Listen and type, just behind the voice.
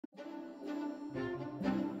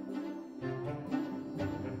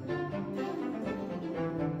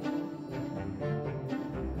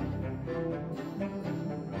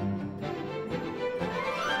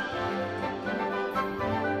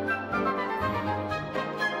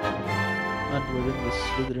And we're in the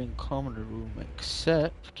Slytherin commoner room,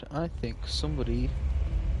 except I think somebody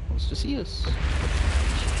wants to see us.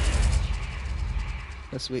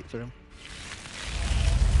 Let's wait for him.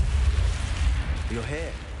 You're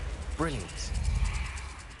here. Brilliant.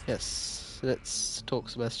 Yes, let's talk,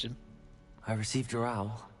 Sebastian. I received your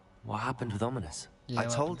owl. What happened with Ominous? Yeah, I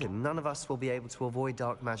told him none of us will be able to avoid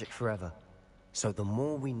dark magic forever. So the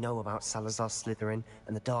more we know about Salazar Slytherin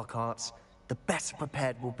and the dark arts, the better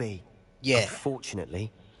prepared we'll be. Yeah.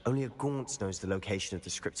 Unfortunately, only a Gaunt knows the location of the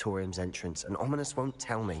Scriptorium's entrance, and Ominous won't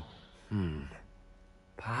tell me.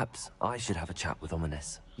 Perhaps I should have a chat with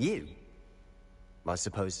Ominous. You? I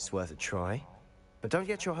suppose it's worth a try. But don't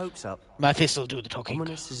get your hopes up. My fist will do the talking.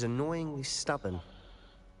 Ominous is annoyingly stubborn.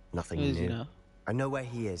 Nothing Where is he new. now? I know where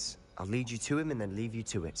he is. I'll lead you to him and then leave you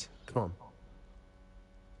to it. Come on.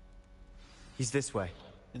 He's this way.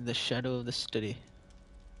 In the shadow of the study.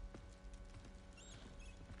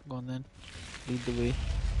 Go on then. Lead the way.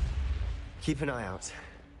 Keep an eye out.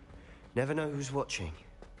 Never know who's watching.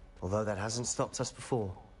 Although that hasn't stopped us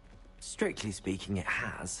before. Strictly speaking, it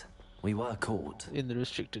has. We were caught. In the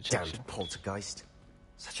restricted section. Damned poltergeist.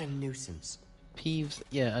 Such a nuisance. Peeves,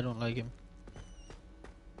 yeah, I don't like him.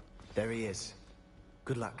 There he is.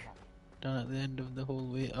 Good luck. Down at the end of the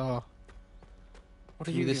hallway. Ah. What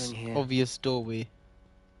are Through you this doing here? obvious doorway.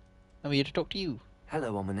 I'm here to talk to you.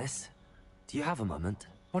 Hello, Ominous. Do you have a moment?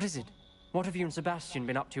 What is it? What have you and Sebastian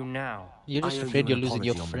been up to now? You're just I owe afraid you you're an losing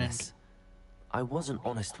your apology, friend. Ominous. I wasn't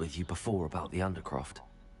honest with you before about the Undercroft.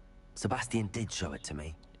 Sebastian did show it to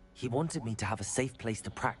me. He wanted me to have a safe place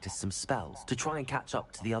to practice some spells, to try and catch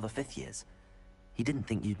up to the other fifth years. He didn't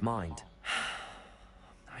think you'd mind.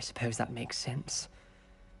 I suppose that makes sense.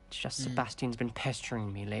 It's just Sebastian's been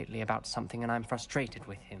pestering me lately about something and I'm frustrated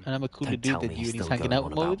with him. And I'm a cooler Don't dude tell than me you, and he's still hanging going out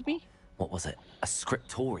on more about- with me? What was it? A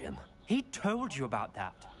scriptorium? He told you about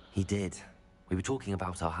that. He did. We were talking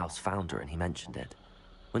about our house founder and he mentioned it.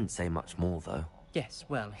 Wouldn't say much more, though. Yes,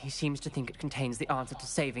 well, he seems to think it contains the answer to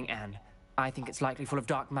saving Anne. I think it's likely full of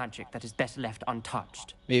dark magic that is better left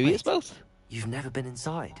untouched. Maybe it's both. You've never been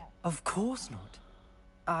inside? Of course not.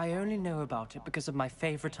 I only know about it because of my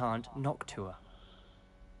favorite aunt, Noctua.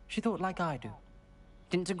 She thought like I do.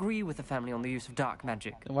 Didn't agree with the family on the use of dark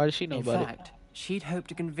magic. And why does she know In about fact, she'd hoped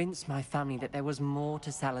to convince my family that there was more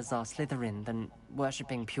to Salazar Slytherin than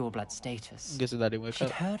worshipping pureblood status. it? Guessing that didn't work She'd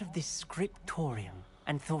out. heard of this scriptorium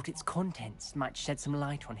and thought its contents might shed some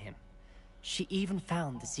light on him. She even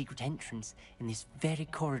found the secret entrance in this very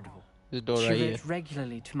corridor. This door She right here. wrote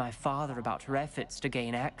regularly to my father about her efforts to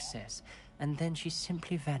gain access, and then she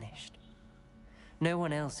simply vanished. No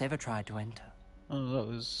one else ever tried to enter. Oh, that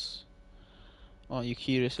was... Aren't you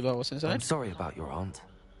curious about what's I'm inside? sorry about your aunt.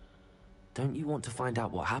 Don't you want to find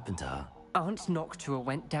out what happened to her? Aunt Noctua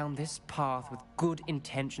went down this path with good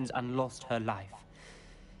intentions and lost her life.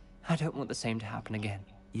 I don't want the same to happen again.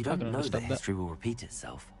 You I don't can know that understand that. history will repeat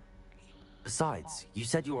itself. Besides, you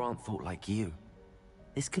said your aunt thought like you.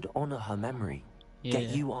 This could honor her memory. Get Yeah.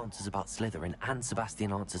 you answers about Slytherin and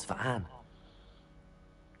Sebastian answers for Anne.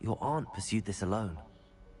 Your aunt pursued this alone.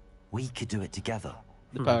 We could do it together.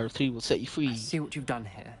 The power of 3 will set you free. I see what you've done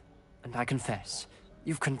here, and I confess,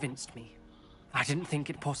 you've convinced me. I didn't think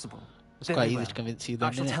it possible. It's Very quite easy well. to convince you I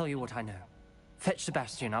then, shall innit? tell you what I know. Fetch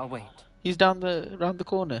Sebastian, I'll wait. He's down round the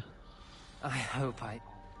corner. I hope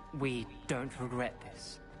we don't regret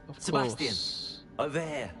this. Of Sebastian! course. Over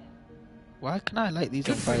here! Why can I light these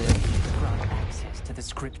on fire? Grant access to the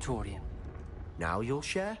scriptorium. Now you'll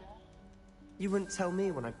share? You wouldn't tell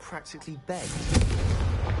me when I practically begged.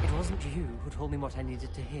 It wasn't you who told me what I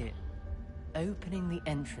needed to hear. Opening the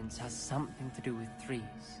entrance has something to do with threes.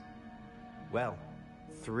 Well,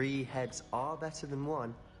 3 heads are better than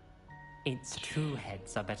 1. Its 2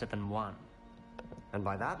 heads are better than 1. And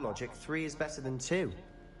by that logic, 3 is better than 2.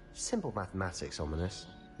 Simple mathematics, Ominous.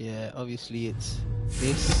 Yeah, obviously it's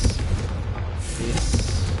this,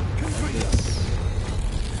 this, and this.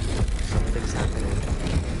 Something's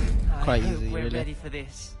happening. Quite I hope easy, we're really. ready for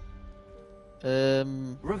this.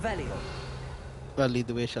 Revelio! I'll lead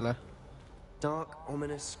the way, shall I? Dark,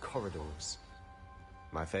 ominous corridors.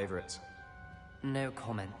 My favorite. No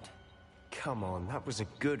comment. Come on, that was a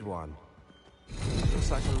good one.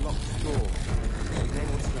 Looks like a locked door. Then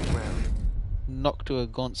what's the ground?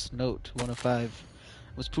 Noctua Gaunt's note 1 of 5.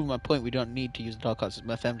 Must prove my point, we don't need to use dark arts as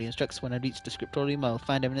my family instructs. When I reach the scriptorium, I'll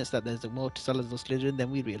find evidence that there's more to Salazar Slytherin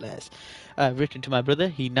than we realize. I've written to my brother,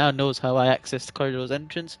 he now knows how I access the corridor's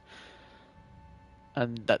entrance,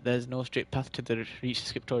 and that there's no straight path to reach the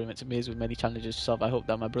scriptorium. It's a maze with many challenges to solve. I hope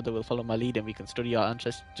that my brother will follow my lead and we can study our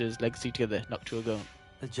ancestors' legacy together. Noctua Gaunt.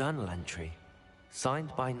 The journal entry.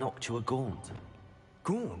 Signed by Noctua Gaunt.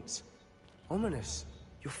 Gaunt? Ominous.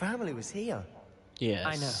 Your family was here. Yes.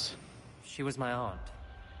 I know. She was my aunt.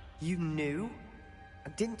 You knew?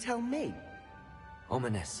 And didn't tell me?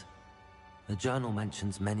 Ominous. The journal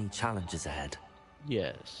mentions many challenges ahead.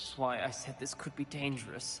 Yes. That's why I said this could be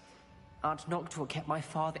dangerous. Aunt Noctua kept my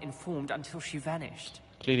father informed until she vanished.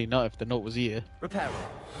 Clearly not if the note was here. Repair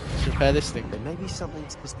it. Let's repair this thing There then. may be something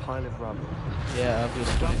to this pile of rubble. Yeah,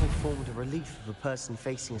 obviously. Rubble formed a relief of a person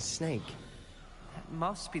facing a snake. That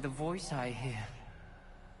must be the voice I hear.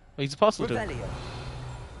 Oh, he's a Apostle Tug. Revelio.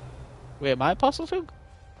 Wait, am I Apostle Tug?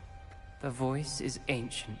 The voice is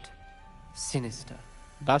ancient, sinister.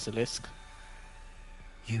 Basilisk.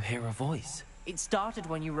 You hear a voice. It started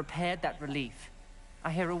when you repaired that relief.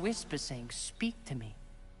 I hear a whisper saying, "Speak to me."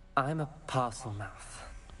 I'm a parcel mouth.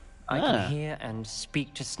 I Ah. can hear and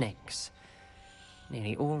speak to snakes.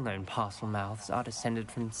 Nearly all known parcel mouths are descended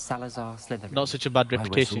from Salazar Slytherin. Not such a bad I wish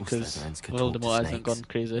reputation all because Slytherins could talk to Voldemort hasn't snakes. gone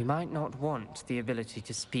crazy. You might not want the ability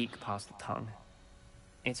to speak past the tongue.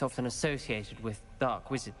 It's often associated with dark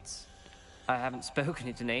wizards. I haven't spoken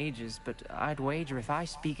it in ages, but I'd wager if I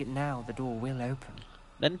speak it now, the door will open.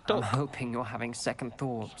 Then I'm talk. hoping you're having second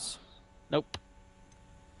thoughts. Nope.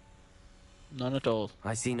 None at all.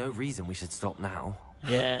 I see no reason we should stop now.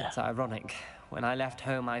 Yeah. It's ironic. When I left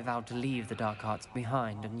home, I vowed to leave the dark arts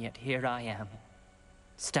behind, and yet here I am.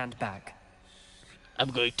 Stand back.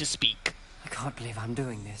 I'm going to speak. I can't believe I'm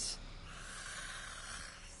doing this.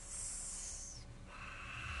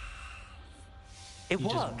 It You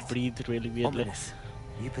worked. just breathed really weirdly. Ominous.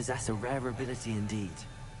 You possess a rare ability indeed.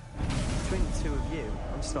 Between the two of you,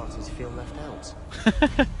 I'm starting to feel left out.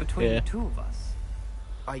 Between Yeah. the two of us.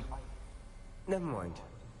 Never mind.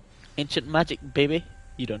 Ancient magic, baby.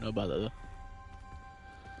 You don't know about that though.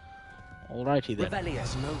 Alrighty then.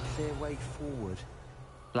 There's no clear way forward.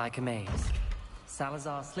 Like a maze.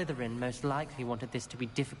 Salazar Slytherin most likely wanted this to be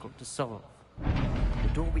difficult to solve. The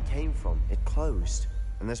door we came from, it closed.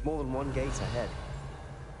 And there's more than one gate ahead.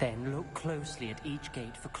 Then look closely at each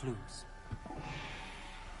gate for clues.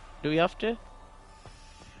 Do we have to?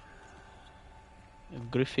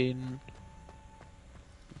 Griffin.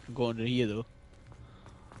 We can go under here though.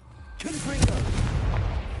 Confringo!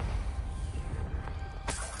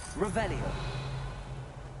 Revelio.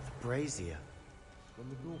 The brazier. When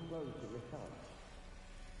the door closed, it lit up.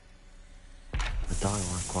 The dial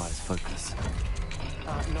requires focus.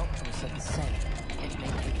 Aunt Noctua said the same. It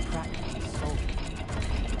may take practice to solve it.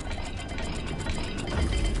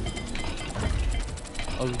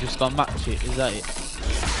 Oh, we just gotta match it. Is that it?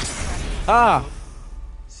 Ah!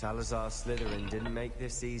 Salazar Slytherin didn't make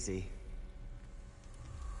this easy.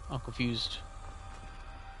 I'm confused.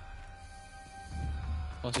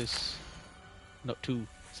 What's this? Not two.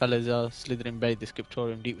 Salazar Slytherin buried the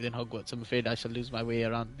scriptorium deep within Hogwarts. I'm afraid I shall lose my way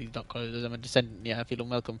around these dark corridors. I'm a descendant, yeah, I feel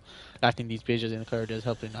unwelcome. Lighting these pages in the corridors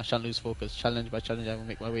helping. I shan't lose focus. Challenge by challenge, I will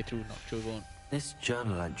make my way through. Not sure going. This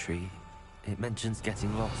journal entry, it mentions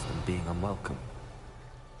getting lost and being unwelcome.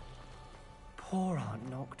 Poor Aunt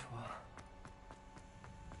Noctua.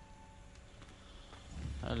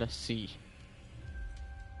 Let's see.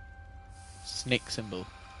 Snake symbol.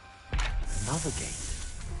 Another gate.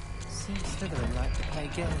 Seems Slytherin like to play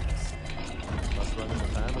games. Must run in the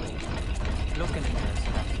family. Looking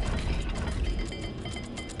interesting.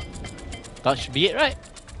 That should be it, right?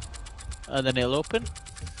 And then it'll open.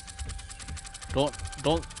 Don't.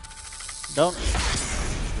 Looking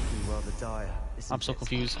rather dire. I'm so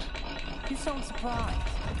confused. You sound surprised.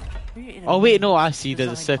 Written Oh in wait, ink, no, I see. There's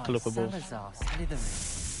a designed circle by up above. Salazar Slytherin.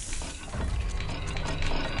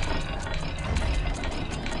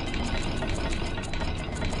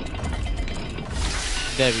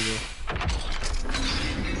 There we go.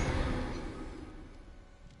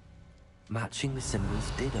 Matching the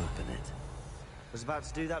symbols did open it. Was about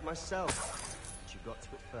to do that myself. But you got to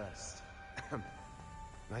it first.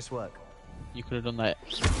 Nice work. You could have done that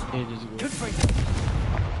ages ago.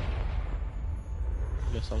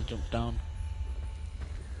 Guess I'll jump down.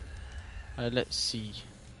 Let's see.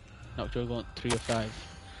 Not sure going 3 or 5.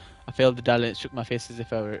 I failed the dial and it struck my face as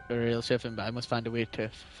if I were a real servant, but I must find a way to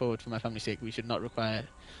forward for my family's sake. We should not require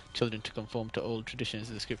children to conform to old traditions.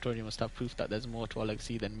 The scriptorium must have proof that there's more to our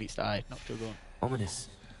legacy than meets the eye. Not sure going. Ominous.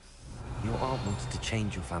 Your aunt wanted to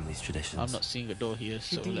change your family's traditions. I'm not seeing a door here,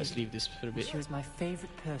 She so did. let's leave this for a bit. She was my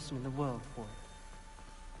favorite person in the world for it.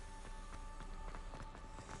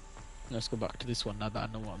 Let's go back to this one now that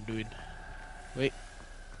I know what I'm doing. Wait.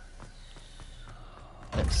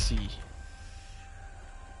 Let's see.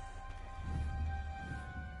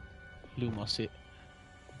 Lumos it.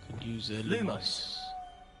 Could use a Lumos.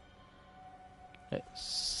 Let's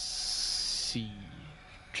see.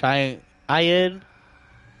 Try iron.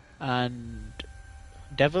 and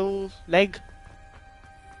devil leg.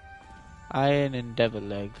 Iron and devil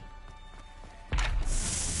leg.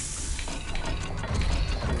 So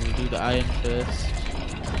we'll do the iron first.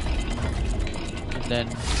 And then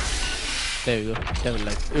there we go, devil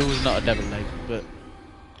leg. It was not a devil leg, but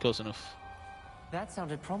close enough. That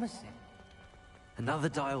sounded promising. Another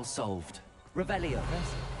dial solved. Revelio.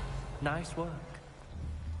 Impressive. Nice work.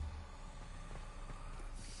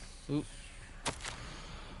 Ooh.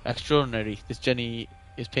 Extraordinary. This journey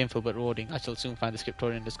is painful but rewarding. I shall soon find the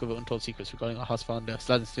scriptorium and discover untold secrets regarding our house founder.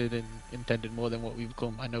 Sladden intended more than what we've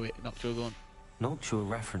become. I know it. Not sure going. Noctua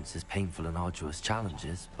references painful and arduous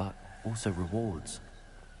challenges, but also rewards.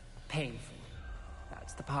 Painful.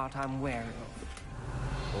 That's the part I'm wary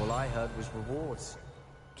of. All I heard was rewards.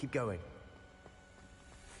 Keep going.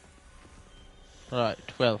 Right,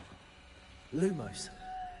 well. Lumos.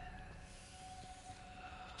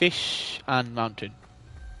 Fish and mountain.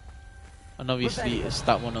 And obviously it's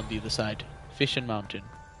that one on the other side. Fish and mountain.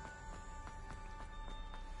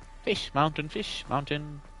 Fish, mountain, fish,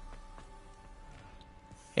 mountain.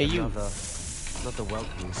 Hey you. Not the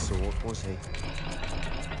welcoming sort, was he?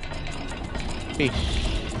 Fish.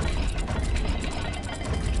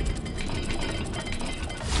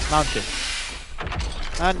 Mountain.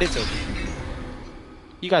 And it's open.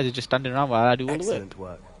 You guys are just standing around while I do all the work. Excellent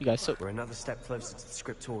work. You guys suck. We're another step closer to the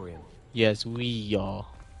scriptorium. Yes, we are.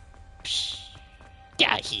 Psh. Get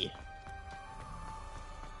out of here.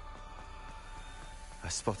 I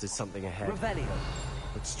spotted something ahead. Revelio.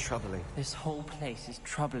 Looks troubling. This whole place is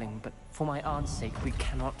troubling, but for my aunt's sake, we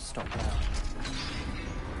cannot stop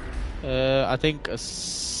now. I think a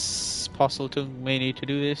Postleton may need to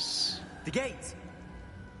do this. The gate!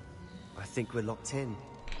 I think we're locked in.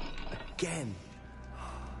 Again.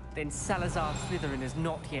 Then Salazar Slytherin is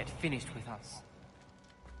not yet finished with us.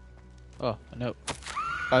 Oh, no.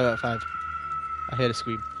 5 out of 5. I heard a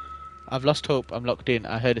scream. I've lost hope, I'm locked in.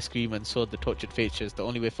 I heard a scream and saw the tortured features. The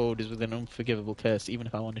only way forward is with an unforgivable curse, even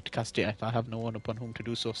if I wanted to cast it, if I have no one upon whom to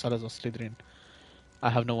do so. Salazar Slytherin. I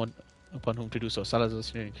have no one upon whom to do so. Salazar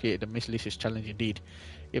Slytherin created a miscellaneous challenge indeed.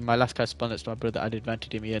 In my last correspondence to my brother, I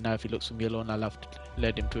advantage him here. Now if he looks for me alone, I'll have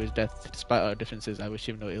led him to his death. Despite our differences, I wish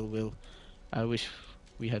him no ill will. I wish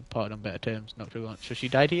we had parted on better terms. Not true. So she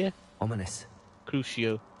died here? Ominous.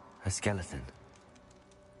 Crucio. A skeleton.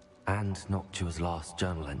 And Noctua's last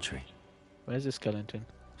journal entry. Where's the skeleton?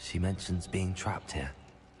 She mentions being trapped here.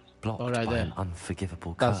 Blocked right by there. an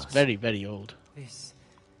unforgivable That's curse. very, very old. This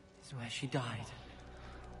is where she died.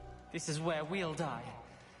 This is where we'll die.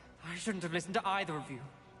 I shouldn't have listened to either of you.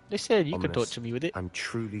 They said you could Ominous. torture me with it. I'm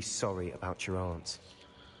truly sorry about your aunt.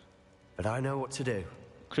 But I know what to do.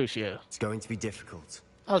 Crucio. It's going to be difficult.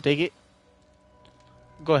 I'll take it.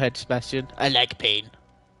 Go ahead, Sebastian. I like pain.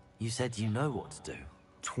 You said you know what to do.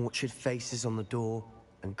 Tortured faces on the door,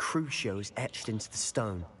 and Crucio is etched into the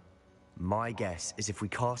stone. My guess is if we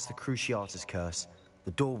cast the Cruciatus curse,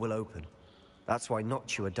 the door will open. That's why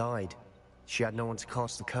Noctua died. She had no one to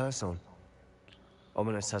cast the curse on.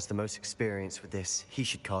 Ominous has the most experience with this. He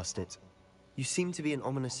should cast it. You seem to be in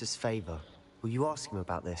Ominous's favor. Will you ask him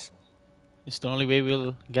about this? It's the only way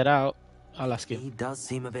we'll get out. I'll ask He him. does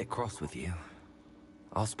seem a bit cross with you.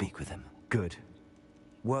 I'll speak with him. Good.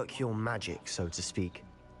 Work your magic, so to speak.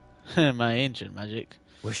 My ancient magic.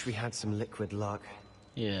 Wish we had some liquid luck.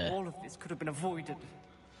 Yeah. All of this could have been avoided.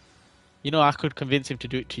 You know, I could convince him to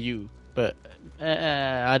do it to you, but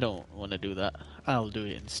I don't want to do that. I'll do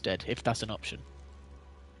it instead, if that's an option.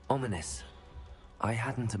 Ominous. I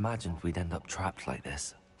hadn't imagined we'd end up trapped like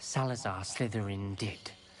this. Salazar Slytherin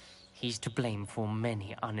did. He's to blame for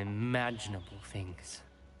many unimaginable things.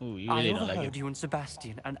 Ooh, you I really don't like overheard him. you and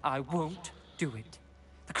Sebastian, and I won't do it.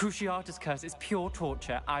 The Cruciatus curse is pure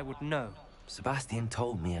torture, I would know. Sebastian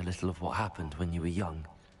told me a little of what happened when you were young.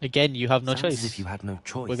 Again, you have no Sounds choice. as if you had no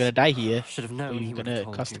choice. We're gonna die here. Should have Or known he you're would gonna have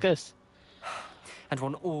told cast you. the curse. And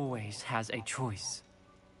one always has a choice.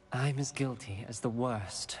 I'm as guilty as the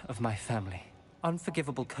worst of my family.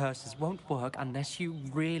 Unforgivable curses won't work unless you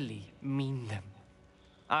really mean them.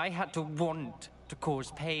 I had to want to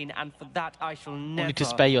cause pain, and for that I shall never to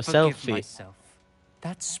spare yourself, forgive myself.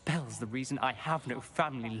 That spells the reason I have no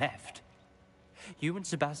family left. You and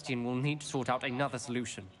Sebastian will need to sort out another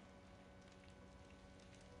solution.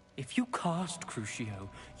 If you cast Crucio,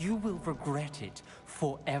 you will regret it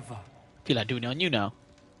forever. Feel like doing it on you now.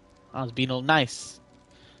 I was being all nice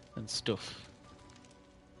and stuff.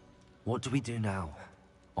 What do we do now?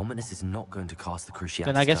 Ominous is not going to cast the Cruciatus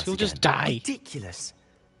Then I guess curse we'll just again. die. Ridiculous.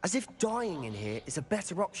 As if dying in here is a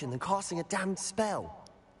better option than casting a damned spell.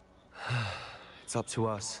 It's up to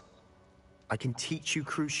us. I can teach you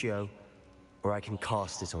Crucio, or I can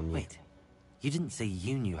cast it on you. Wait, you didn't say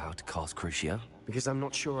you knew how to cast Crucio? Because I'm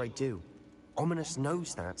not sure I do. Ominous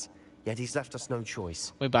knows that, yet he's left us no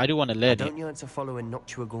choice. Wait, but I do want to I learn it. don't yearn to follow in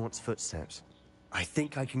Noctua Gaunt's footsteps. I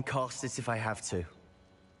think I can cast it if I have to.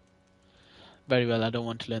 Very well, I don't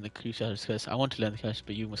want to learn the Cruciatus curse. I want to learn the curse,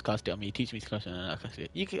 but you must cast it on me. Teach me the curse and I'll cast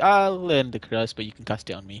it. I'll learn the curse, but you can cast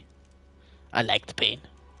it on me. I like the pain.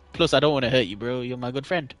 Plus, I don't want to hurt you, bro. You're my good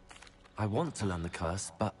friend. I want to learn the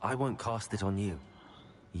curse, but I won't cast it on you.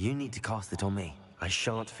 You need to cast it on me. I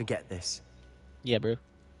shan't forget this. Yeah, bro.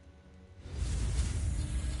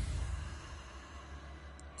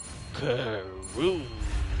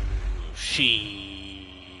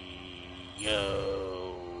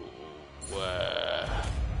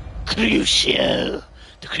 Crucio!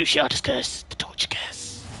 The Cruciatus curse, the torture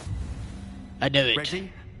curse. I know it.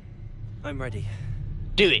 Ready? I'm ready.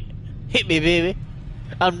 Do it. Hit me, baby.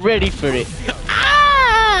 I'm ready for it. Ah!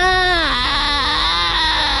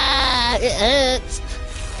 It hurts.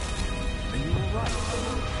 Are you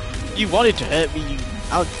alright? You wanted to hurt me.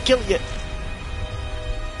 I'll kill you.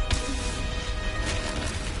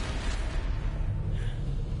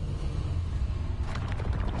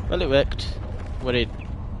 Well, it worked. We're in.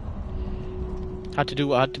 Had to do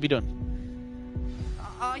what had to be done.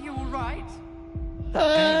 Are you alright?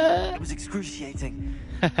 It was excruciating,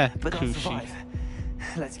 but I'll Cruci. survive.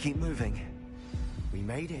 Let's keep moving. We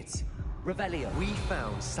made it. Revelio. We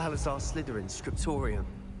found Salazar Slytherin's scriptorium.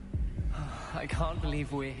 I can't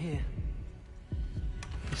believe we're here.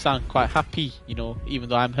 You sound quite happy, you know, even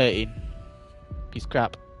though I'm hurting. Piece of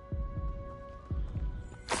crap.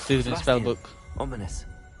 Slytherin Sebastian, spellbook. Ominous.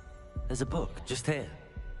 There's a book just here.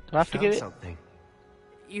 Do I have to Found get it? something.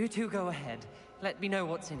 You two go ahead. Let me know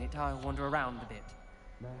what's in it. I'll wander around a bit.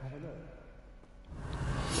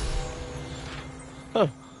 Oh,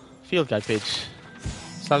 field guide page.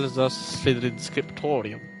 Salazar Slytherin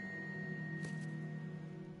Scriptorium.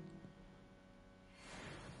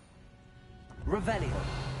 Revelio.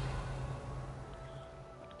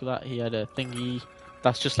 Look at that, he had a thingy.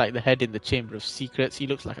 That's just like the head in the Chamber of Secrets. He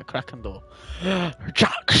looks like a Kraken door.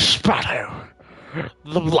 Jack Sparrow,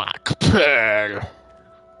 the Black Pearl.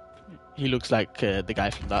 He looks like the guy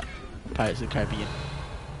from that Pirates of the Caribbean.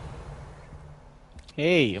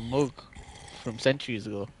 Hey, a mug from centuries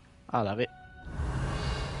ago. I'll have it.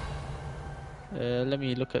 Let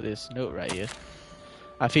me look at this note right here.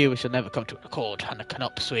 I fear we shall never come to an accord, and I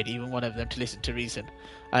cannot persuade even one of them to listen to reason.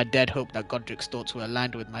 I dared hope that Godric's thoughts were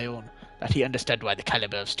aligned with my own, that he understood why the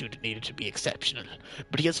caliber of student needed to be exceptional.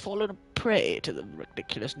 But he has fallen a prey to the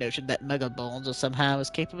ridiculous notion that Muggle-borns are somehow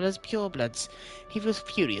as capable as purebloods. He was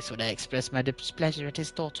furious when I expressed my displeasure at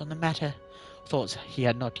his thoughts on the matter. Thoughts he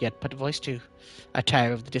had not yet put a voice to. I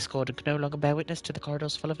tire of the discord and can no longer bear witness to the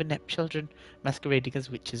corridors full of inept children, masquerading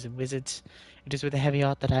as witches and wizards. It is with a heavy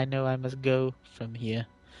heart that I know I must go from here.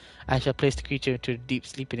 I shall place the creature into a deep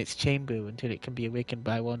sleep in its chamber until it can be awakened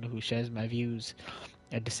by one who shares my views.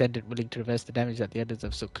 A descendant willing to reverse the damage that the others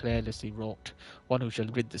have so carelessly wrought. One who shall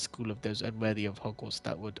rid the school of those unworthy of Hogwarts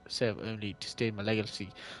that would serve only to stain my legacy.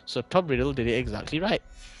 So Tom Riddle did it exactly right.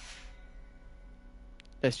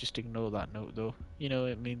 Let's just ignore that note though. You know,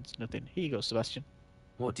 it means nothing. Here you go, Sebastian.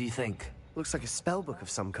 What do you think? Looks like a spellbook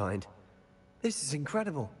of some kind. This is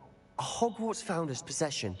incredible. A Hogwarts founder's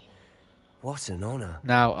possession. What an honor.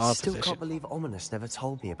 Now our Still possession. can't believe Ominous never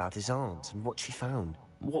told me about his aunt and what she found.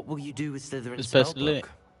 What will you do with Slytherin's His personal limit. spellbook?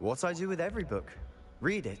 What I do with every book.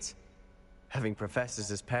 Read it. Having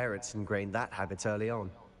professors as parents ingrained that habit early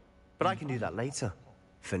on. But I can do that later.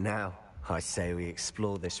 For now, I say we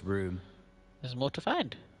explore this room. There's more to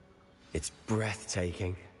find. It's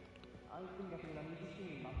breathtaking.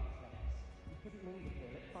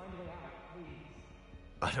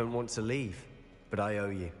 I don't want to leave, but I owe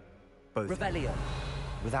you. Both. Revelio.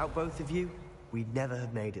 Without both of you, we'd never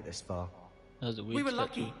have made it this far. That was a weird We were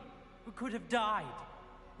statue. lucky. We could have died.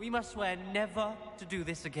 We must swear never to do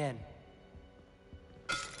this again.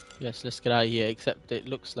 Yes, let's get out of here, except it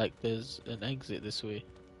looks like there's an exit this way.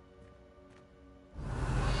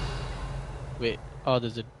 Wait, oh,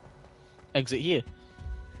 there's an exit here.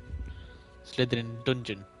 Slytherin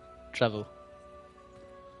dungeon. Travel.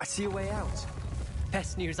 I see a way out.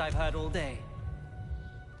 Best news I've heard all day.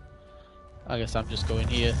 I guess I'm just going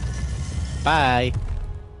here. Bye!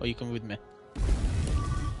 Or you come with me.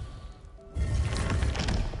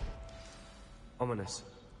 Ominous.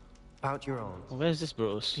 About your aunt. Well, where's this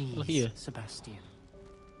bros? Look here. Sebastian.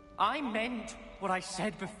 I meant what I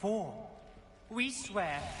said before. We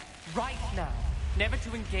swear, right now, never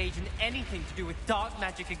to engage in anything to do with dark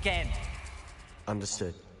magic again.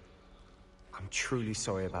 Understood. I'm truly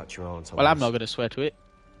sorry about your aunt. Well, I'm Ominous. not going to swear to it.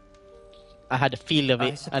 I had a feel of I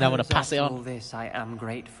it, and I want to suppose pass it after all on. this, I am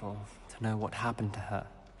grateful to know what happened to her.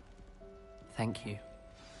 Thank you.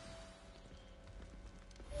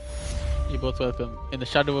 You're both welcome. In the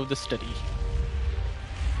shadow of the study.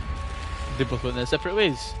 They both went their separate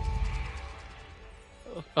ways.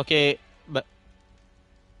 Okay, but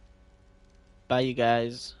bye, you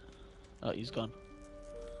guys. Oh, he's gone.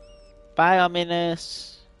 Bye,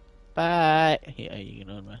 Ominous. Bye. Yeah, you can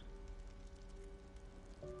on me.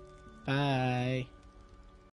 Bye.